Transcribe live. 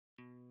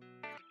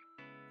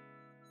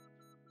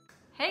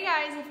Hey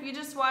guys, if you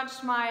just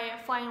watched my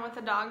flying with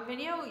a dog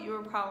video, you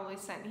were probably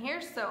sent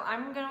here. So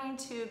I'm going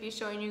to be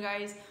showing you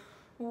guys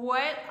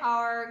what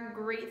are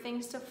great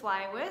things to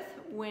fly with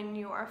when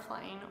you are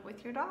flying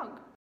with your dog.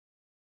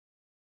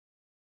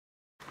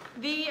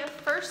 The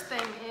first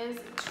thing is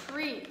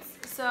treats.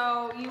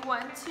 So you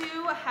want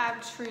to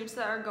have treats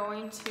that are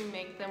going to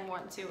make them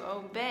want to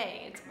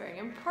obey. It's very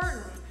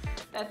important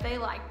that they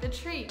like the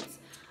treats.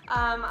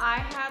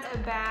 I had a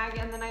bag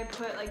and then I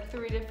put like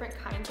 3 different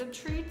kinds of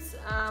treats.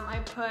 I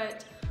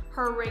put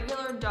her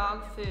regular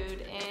dog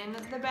food in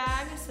the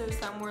bag, so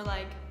some were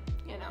like,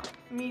 you know,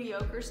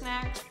 mediocre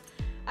snacks,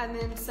 and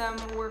then some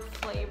were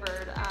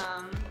flavored,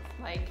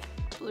 like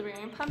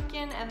blueberry and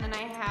pumpkin, and then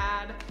I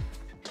had,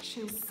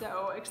 she's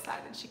so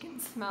excited, she can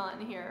smell it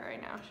in here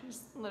right now,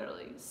 she's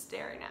literally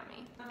staring at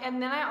me.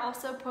 And then I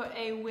also put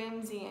a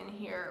whimsy in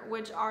here,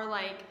 which are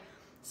like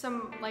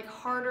some like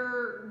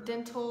harder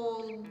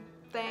dental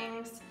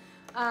things,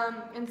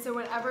 and so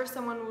whenever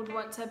someone would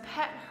want to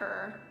pet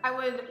her, I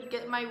would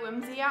get my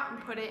whimsy out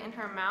and put it in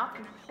her mouth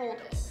and hold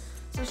it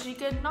so she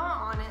could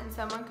gnaw on it and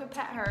someone could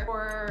pet her,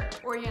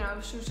 or you know,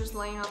 if she was just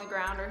laying on the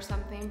ground or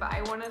something, but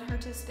I wanted her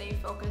to stay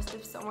focused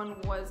if someone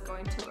was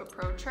going to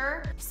approach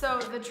her. So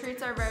the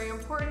treats are very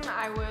important.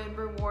 I would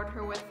reward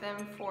her with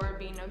them for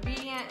being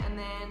obedient, and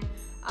then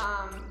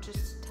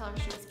just tell her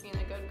she was being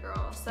a good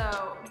girl.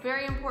 So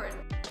very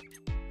important.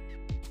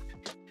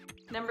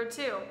 Number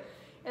 2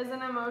 is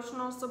an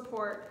emotional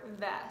support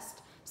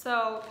vest.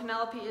 So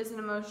Penelope is an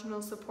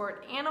emotional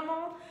support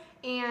animal,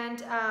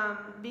 and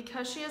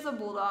because she is a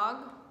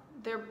bulldog,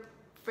 they're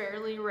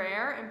fairly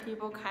rare and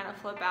people kind of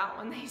flip out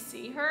when they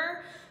see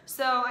her.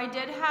 So I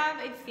did have,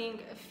 I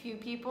think, a few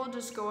people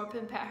just go up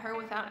and pet her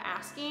without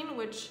asking,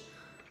 which,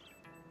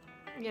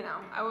 you know,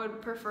 I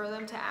would prefer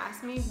them to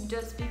ask me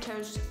just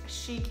because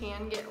she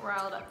can get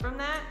riled up from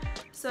that.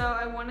 So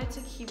I wanted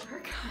to keep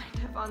her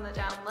kind of on the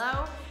down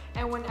low.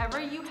 And whenever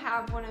you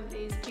have one of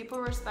these, people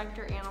respect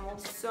your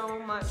animals so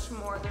much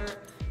more. They're,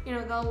 you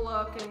know, they'll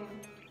look,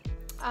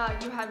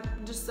 and you have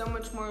just so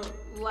much more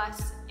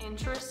less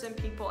interest in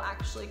people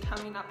actually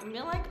coming up and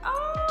being like,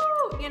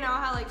 oh, you know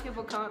how like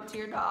people come up to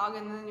your dog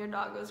and then your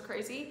dog goes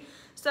crazy.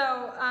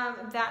 So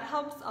that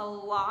helps a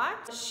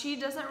lot. She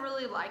doesn't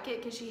really like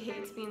it because she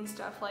hates being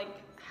stuff like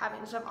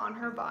having stuff on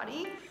her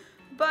body,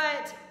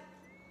 but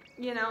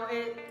you know,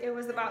 it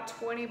was about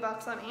 20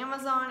 bucks on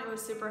Amazon. It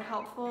was super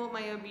helpful.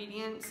 My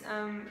obedience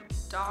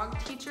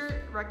dog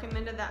teacher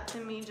recommended that to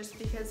me just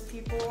because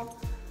people,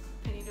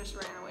 and he just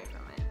ran away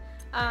from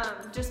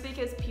it. Just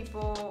because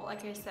people,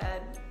 like I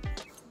said,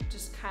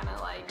 just kind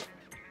of like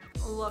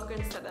look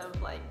instead of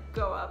like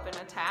go up and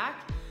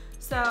attack.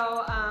 So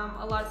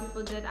a lot of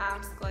people did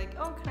ask like,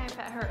 oh, can I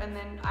pet her? And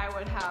then I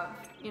would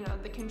have, you know,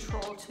 the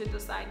control to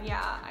decide,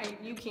 yeah,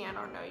 you can,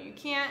 or no, you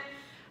can't.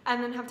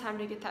 And then have time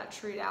to get that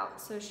treat out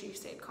so she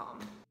stayed calm.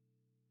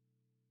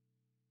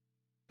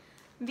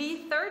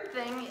 The third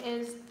thing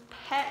is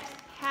pet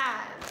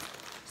pads.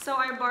 So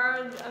I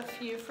borrowed a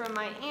few from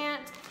my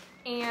aunt,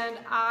 and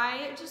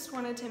I just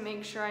wanted to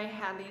make sure I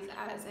had these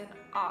as an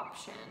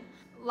option.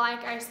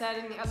 Like I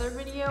said in the other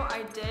video,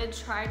 I did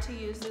try to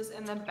use this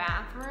in the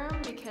bathroom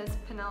because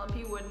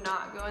Penelope would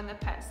not go in the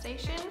pet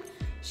station.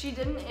 She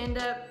didn't end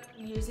up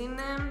using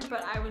them,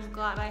 but I was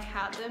glad I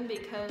had them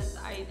because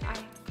I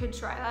could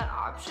try that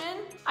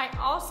option. I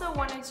also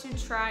wanted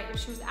to try, if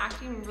she was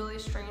acting really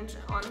strange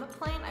on the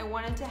plane, I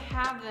wanted to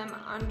have them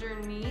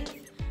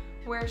underneath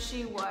where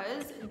she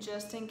was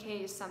just in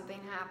case something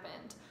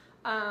happened.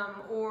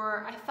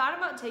 Or I thought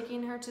about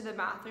taking her to the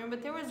bathroom,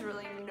 but there was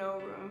really no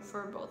room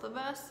for both of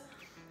us.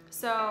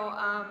 So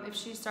if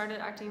she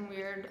started acting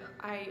weird,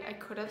 I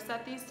could have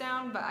set these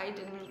down, but I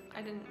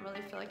didn't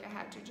really feel like I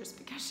had to just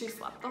because she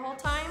slept the whole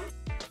time.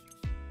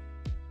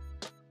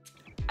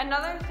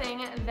 Another thing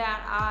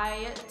that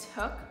I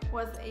took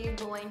was a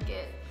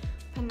blanket.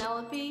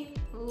 Penelope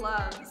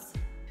loves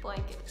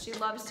blankets. She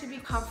loves to be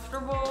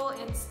comfortable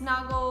and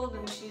snuggled,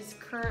 and she's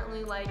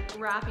currently like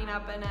wrapping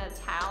up in a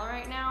towel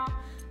right now.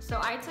 So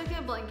I took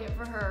a blanket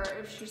for her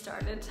if she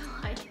started to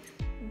like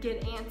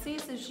get antsy,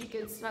 so she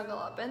could snuggle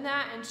up in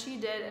that, and she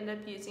did end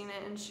up using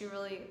it and she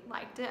really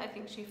liked it. I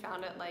think she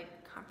found it like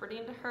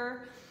comforting to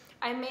her.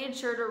 I made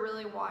sure to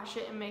really wash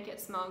it and make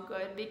it smell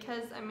good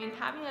because, I mean,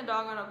 having a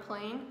dog on a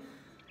plane,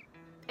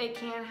 it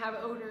can have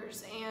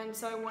odors, and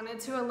so I wanted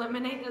to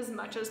eliminate as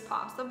much as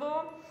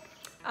possible.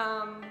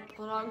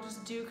 Bulldogs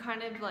do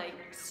kind of like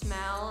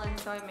smell, and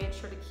so I made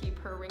sure to keep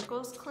her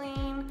wrinkles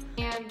clean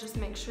and just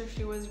make sure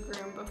she was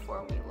groomed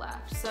before we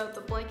left. So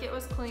the blanket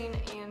was clean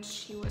and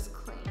she was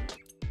clean.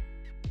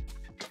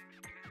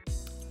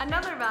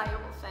 Another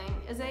valuable thing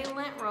is a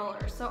lint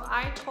roller. So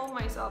I told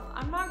myself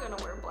I'm not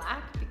gonna wear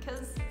black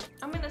because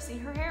I'm gonna see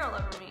her hair all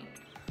over me.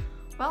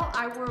 Well,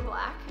 I wore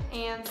black,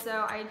 and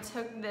so I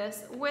took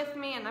this with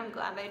me, and I'm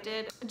glad I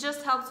did. It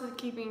just helps with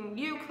keeping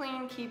you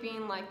clean,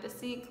 keeping like the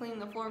seat clean,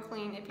 the floor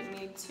clean if you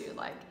need to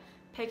like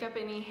pick up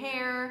any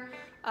hair,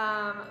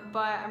 but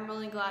I'm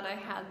really glad I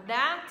had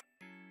that.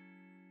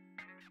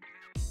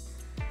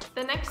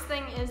 The next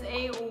thing is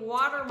a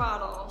water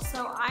bottle.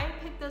 So I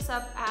picked this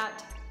up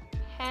at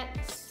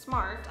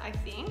PetSmart, I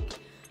think.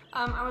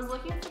 I was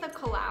looking for the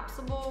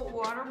collapsible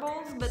water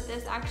bowls, but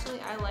this actually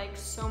I like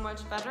so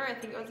much better. I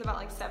think it was about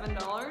like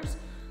 $7.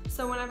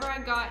 So whenever I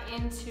got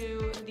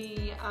into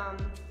the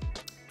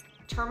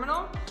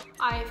terminal,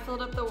 I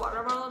filled up the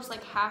water bottle just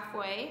like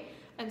halfway,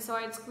 and so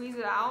I'd squeeze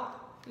it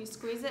out. You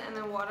squeeze it and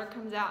then water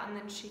comes out, and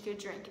then she could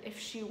drink if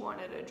she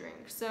wanted a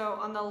drink. So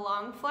on the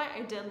long flight,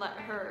 I did let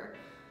her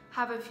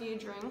have a few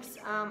drinks.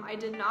 I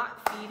did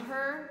not feed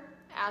her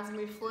as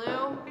we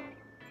flew.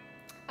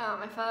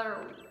 I fed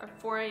her at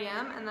 4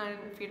 a.m. and then I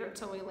didn't feed her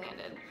till we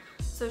landed.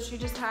 So she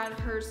just had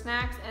her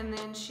snacks and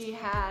then she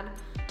had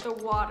the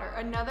water.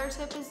 Another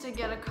tip is to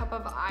get a cup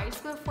of ice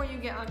before you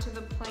get onto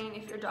the plane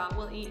if your dog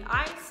will eat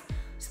ice.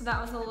 So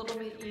that was a little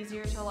bit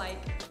easier to, like,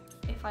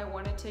 if I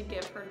wanted to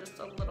give her just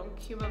a little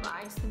cube of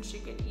ice, then she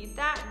could eat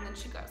that, and then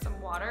she got some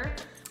water.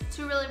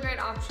 Two really great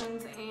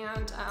options,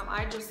 and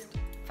I just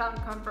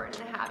found comfort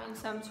in having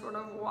some sort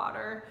of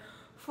water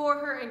for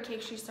her in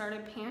case she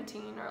started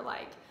panting or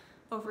like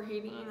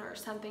overheating or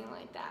something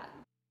like that.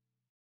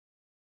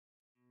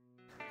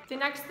 The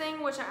next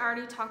thing, which I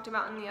already talked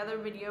about in the other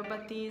video,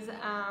 but these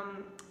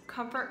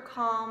Comfort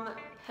Calm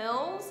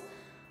pills.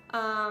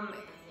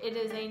 It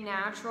is a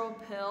natural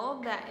pill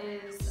that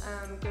is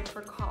good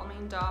for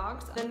calming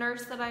dogs. The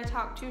nurse that I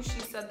talked to, she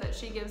said that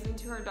she gives them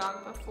to her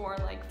dog before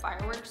like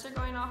fireworks are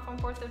going off on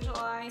 4th of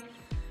July.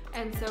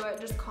 And so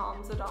it just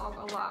calms the dog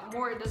a lot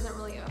more. It doesn't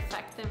really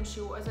affect them.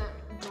 She wasn't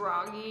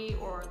groggy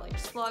or like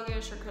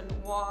sluggish or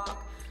couldn't walk.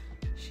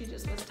 She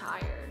just was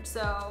tired.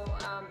 So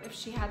if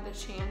she had the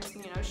chance,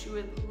 you know, she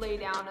would lay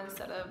down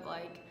instead of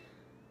like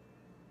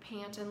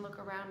pant and look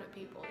around at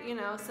people, you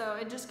know. So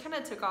it just kind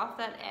of took off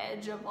that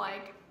edge of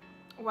like,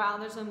 wow,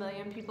 there's a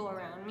million people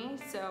around me,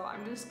 so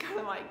I'm just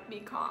gonna like be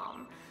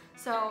calm.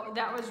 So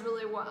that was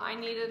really what I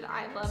needed.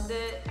 I loved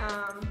it.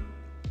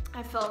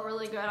 I felt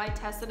really good. I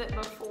tested it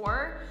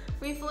before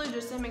we flew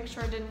just to make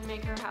sure it didn't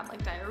make her have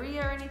like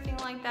diarrhea or anything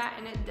like that,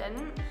 and it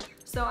didn't.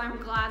 So I'm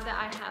glad that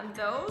I had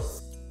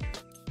those.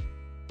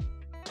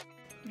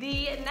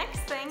 The next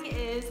thing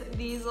is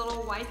these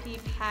little wipey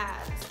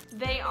pads.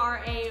 They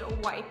are a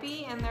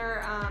wipey and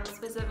they're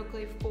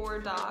specifically for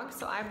dogs.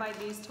 So I buy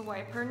these to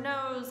wipe her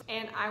nose,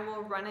 and I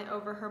will run it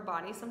over her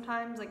body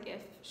sometimes, like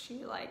if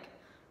she like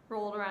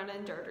rolled around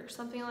in dirt or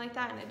something like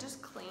that, and it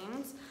just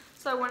cleans.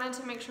 So I wanted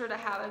to make sure to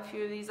have a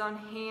few of these on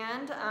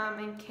hand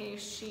in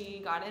case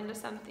she got into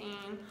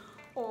something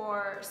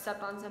or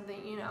stepped on something,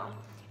 you know,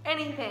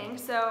 anything.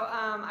 So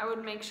I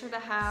would make sure to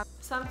have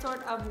some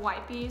sort of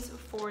wipies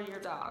for your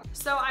dog.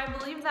 So I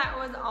believe that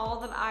was all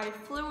that I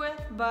flew with,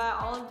 but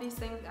all of these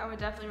things I would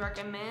definitely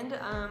recommend.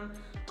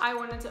 I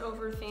wanted to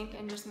overthink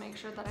and just make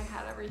sure that I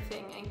had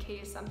everything in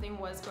case something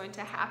was going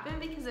to happen,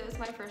 because it was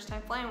my first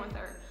time flying with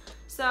her.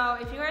 So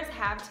if you guys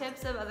have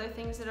tips of other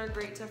things that are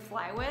great to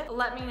fly with,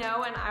 let me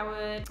know, and I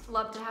would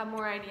love to have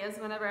more ideas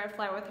whenever I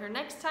fly with her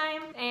next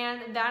time.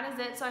 And that is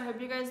it. So I hope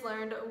you guys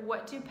learned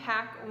what to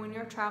pack when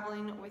you're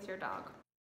traveling with your dog.